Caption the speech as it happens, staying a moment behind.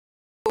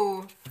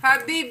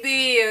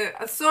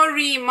Habibi,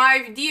 sorry,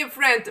 my dear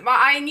friend, but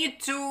I need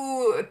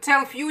to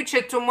tell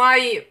future to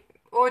my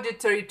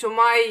auditory, to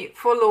my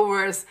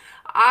followers.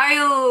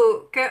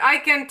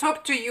 I can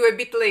talk to you a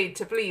bit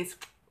later, please,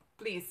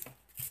 please.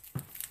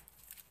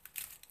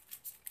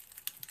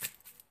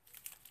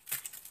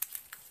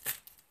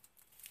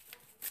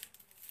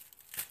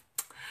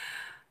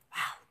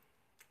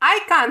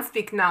 I can't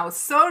speak now.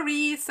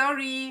 Sorry,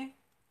 sorry.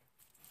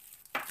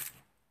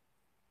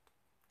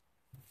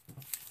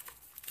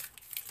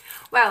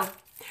 Well,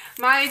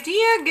 my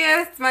dear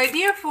guests, my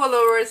dear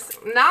followers,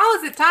 now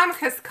the time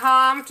has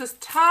come to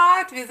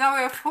start with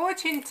our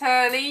fortune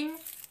telling.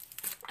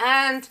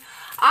 And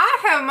I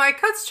have my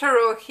card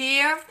tarot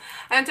here,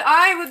 and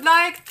I would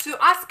like to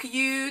ask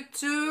you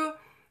to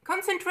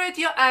concentrate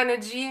your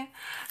energy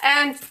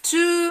and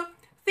to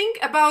think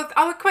about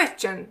our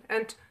question.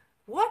 And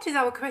what is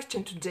our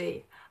question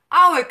today?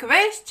 Our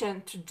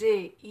question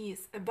today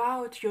is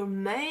about your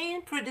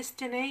main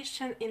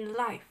predestination in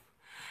life.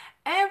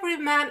 Every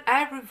man,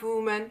 every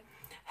woman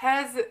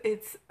has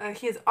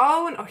his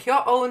own or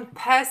her own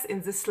path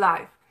in this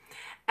life.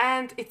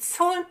 And it's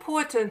so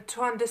important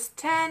to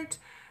understand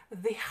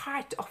the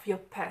heart of your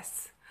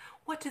path.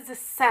 What is the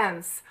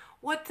sense?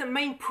 What the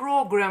main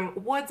program?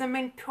 What the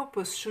main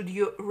purpose should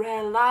you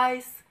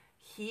realize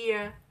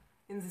here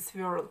in this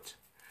world?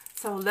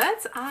 So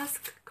let's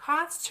ask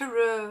cards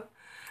tarot,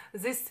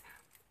 this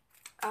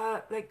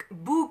like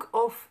book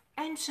of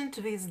ancient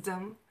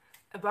wisdom,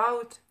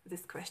 about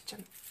this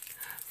question.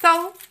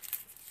 So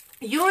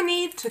you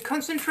need to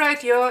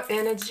concentrate your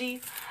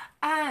energy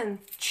and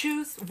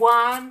choose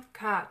one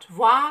card,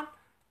 one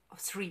of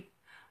three.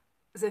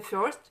 The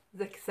first,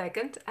 the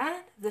second,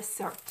 and the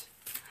third.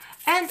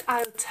 And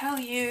I'll tell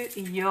you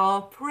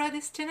your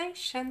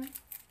predestination.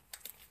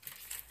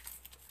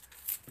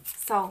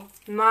 So,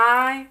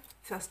 my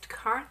first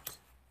card,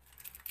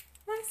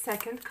 my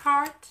second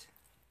card,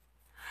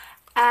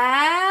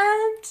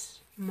 and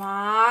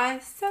my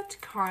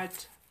third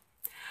card.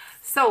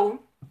 So,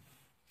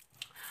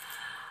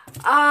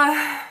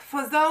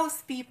 for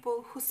those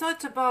people who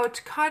thought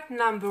about card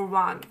number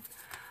one,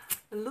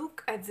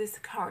 look at this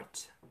card.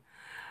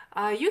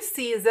 You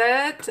see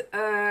that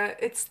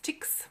it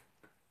sticks,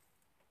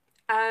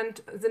 and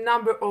the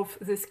number of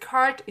this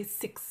card is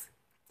 6.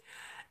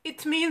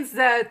 It means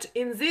that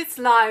in this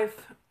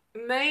life,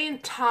 main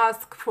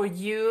task for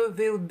you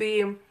will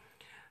be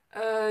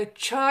a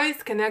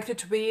choice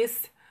connected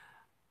with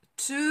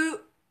 2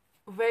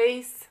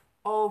 ways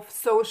of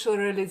social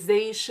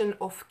realization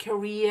of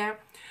career,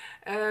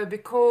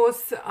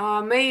 because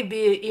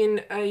maybe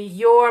in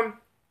your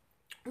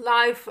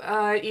life,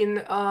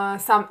 in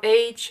some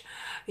age,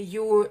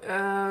 you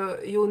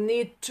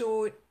need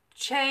to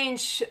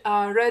change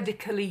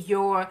radically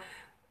your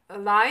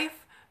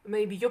life,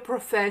 maybe your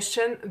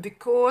profession,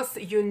 because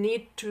you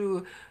need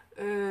to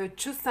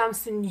choose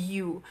something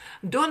new.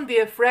 Don't be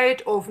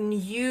afraid of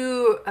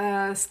new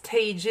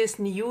stages,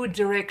 new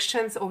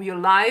directions of your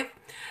life,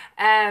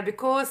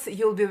 because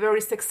you'll be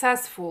very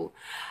successful.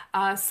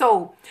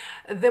 So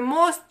the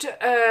most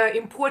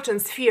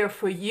important sphere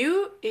for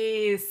you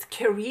is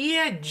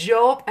career,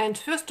 job, and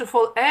first of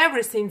all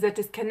everything that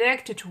is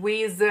connected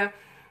with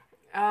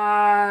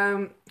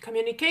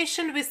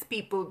communication with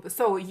people.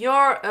 So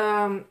your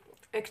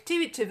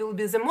activity will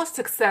be the most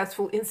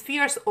successful in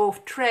spheres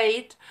of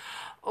trade,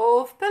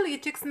 of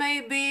politics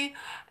maybe,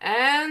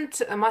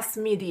 and mass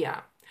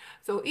media.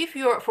 So if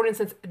you're, for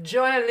instance, a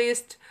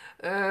journalist,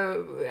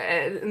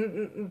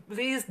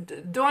 please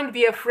don't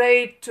be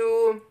afraid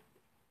to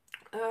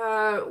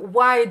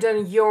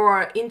widen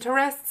your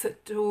interests,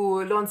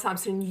 to learn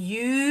something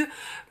new.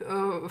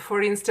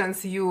 For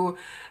instance, you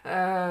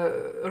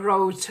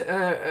wrote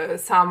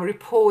some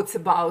reports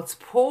about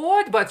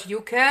sport, but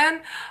you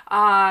can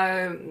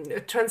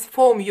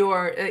transform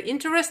your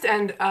interest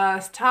and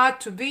start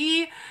to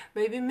be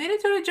maybe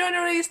military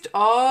journalist,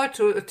 or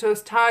to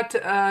start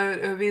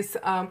with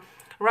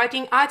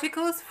writing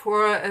articles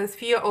for a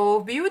sphere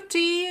of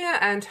beauty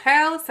and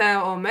health,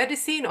 or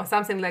medicine, or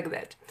something like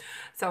that.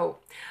 So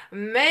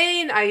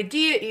main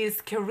idea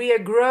is career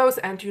growth,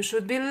 and you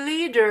should be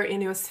leader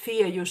in your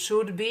sphere. You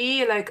should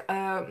be like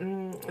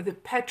the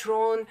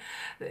patron,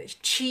 the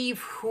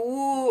chief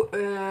who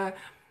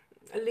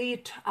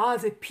lead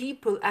other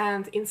people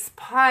and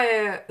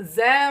inspire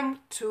them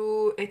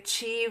to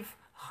achieve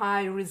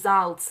high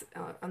results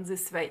on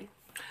this way.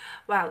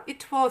 Well,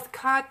 it was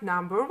card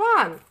number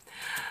one.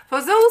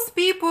 For those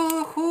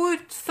people who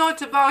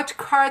thought about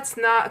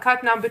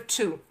card number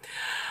two,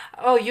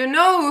 oh, you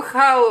know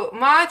how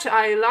much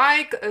I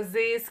like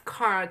this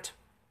card,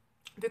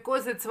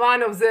 because it's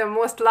one of the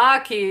most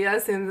lucky,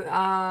 yes, in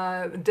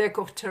deck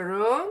of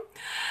tarot,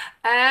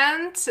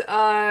 and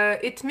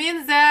it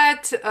means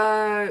that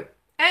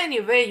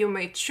any way you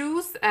may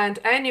choose and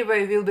any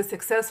way will be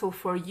successful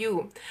for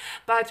you.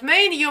 But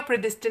main your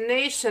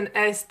predestination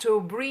is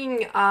to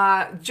bring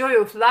joy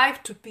of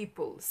life to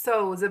people.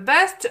 So the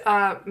best,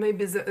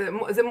 maybe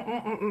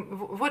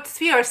what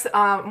spheres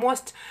are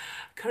most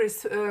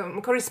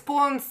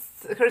corresponds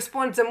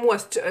the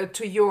most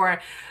to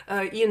your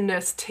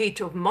inner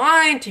state of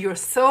mind, your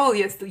soul,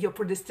 yes, your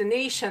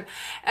predestination,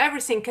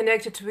 everything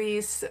connected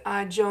with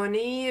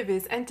journey,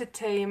 with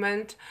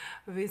entertainment,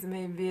 with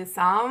maybe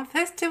some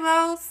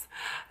festivals,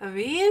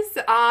 with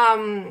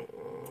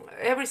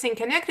everything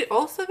connected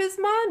also with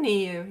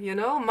money, you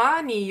know,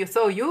 money.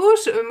 So you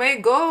may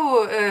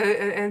go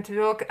and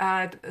work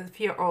at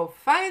sphere of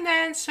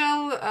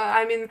financial,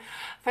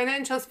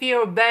 financial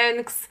sphere,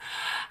 banks.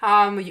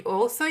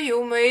 Also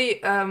you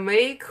may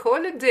make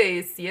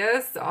holidays,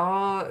 yes,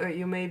 or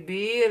you may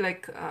be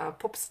like a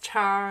pop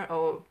star,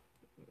 or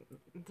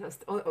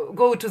just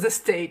go to the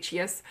stage,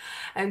 yes,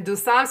 and do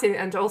something,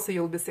 and also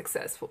you'll be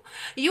successful.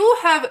 You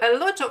have a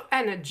lot of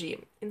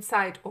energy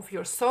inside of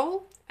your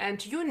soul,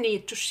 and you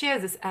need to share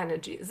this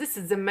energy. This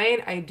is the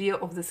main idea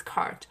of this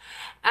card.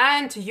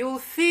 And you'll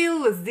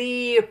feel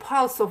the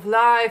pulse of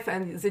life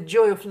and the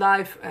joy of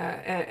life,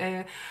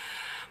 and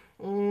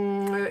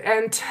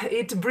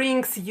it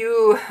brings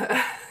you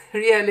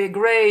really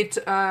great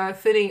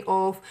feeling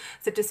of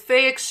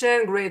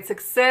satisfaction, great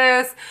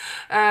success.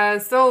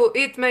 So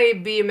it may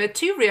be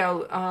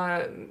material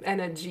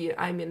energy,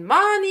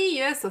 money,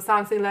 yes, or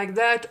something like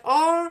that,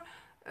 or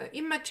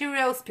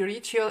immaterial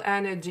spiritual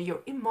energy,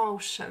 your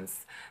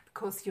emotions,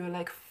 because you're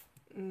like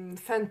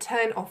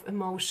fountain of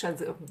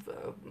emotions,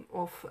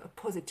 of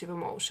positive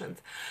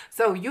emotions.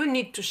 So you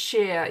need to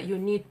share, you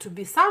need to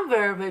be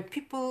somewhere where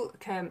people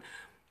can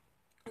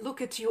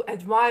look at you,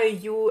 admire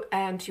you,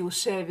 and you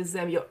share with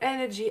them your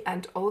energy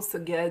and also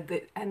get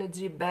the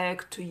energy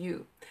back to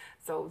you.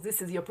 So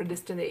this is your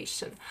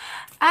predestination.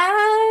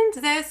 And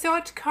the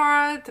third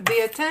card, be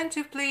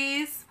attentive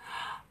please.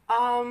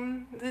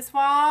 This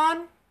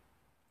one,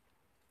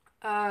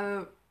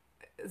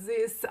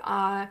 this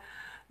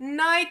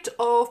Knight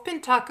of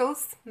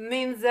Pentacles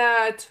means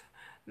that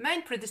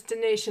main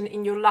predestination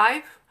in your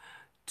life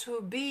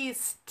to be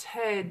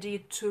steady,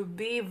 to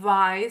be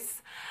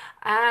wise,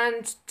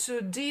 and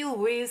to deal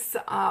with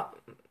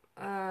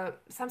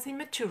something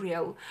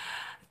material.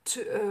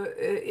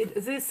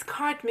 This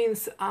card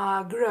means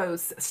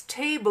growth,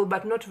 stable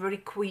but not very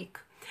quick.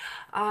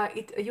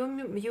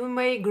 You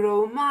may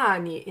grow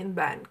money in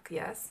bank,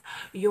 yes.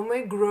 You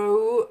may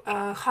grow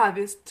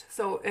harvest,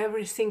 so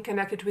everything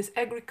connected with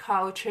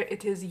agriculture,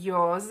 it is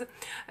yours,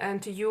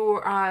 and you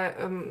are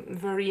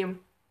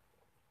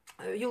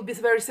you'll be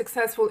very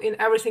successful in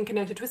everything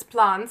connected with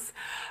plants,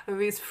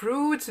 with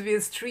fruits,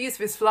 with trees,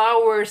 with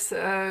flowers,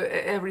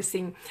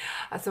 everything.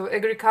 So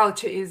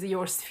agriculture is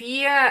your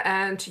sphere,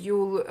 and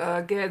you'll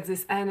get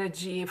this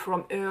energy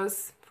from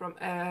earth, from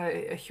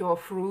your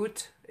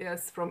fruit,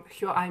 yes, from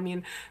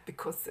her,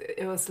 because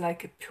it was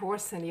like a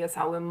person, yes,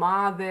 our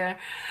mother,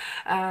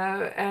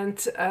 and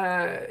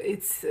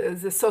it's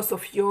the source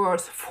of your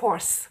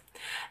force.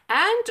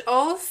 And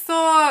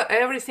also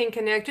everything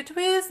connected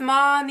with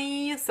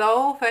money,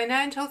 so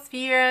financial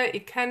sphere,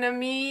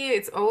 economy,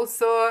 it's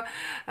also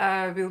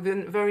will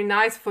be very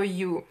nice for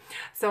you.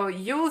 So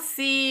you'll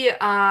see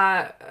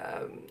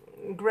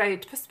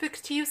great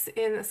perspectives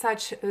in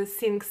such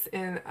things,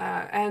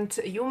 and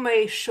you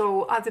may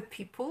show other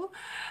people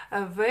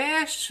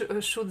where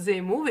should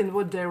they move, in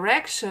what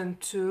direction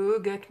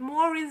to get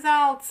more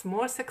results,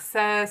 more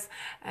success,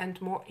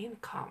 and more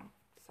income.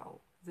 So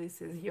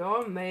this is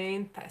your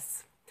main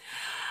path.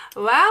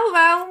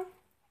 Well,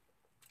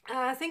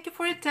 thank you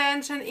for your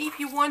attention. If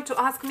you want to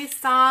ask me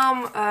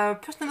some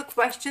personal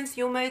questions,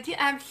 you may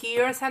DM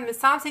here, send me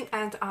something,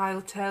 and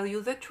I'll tell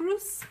you the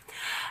truth.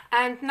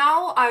 And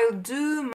now I'll do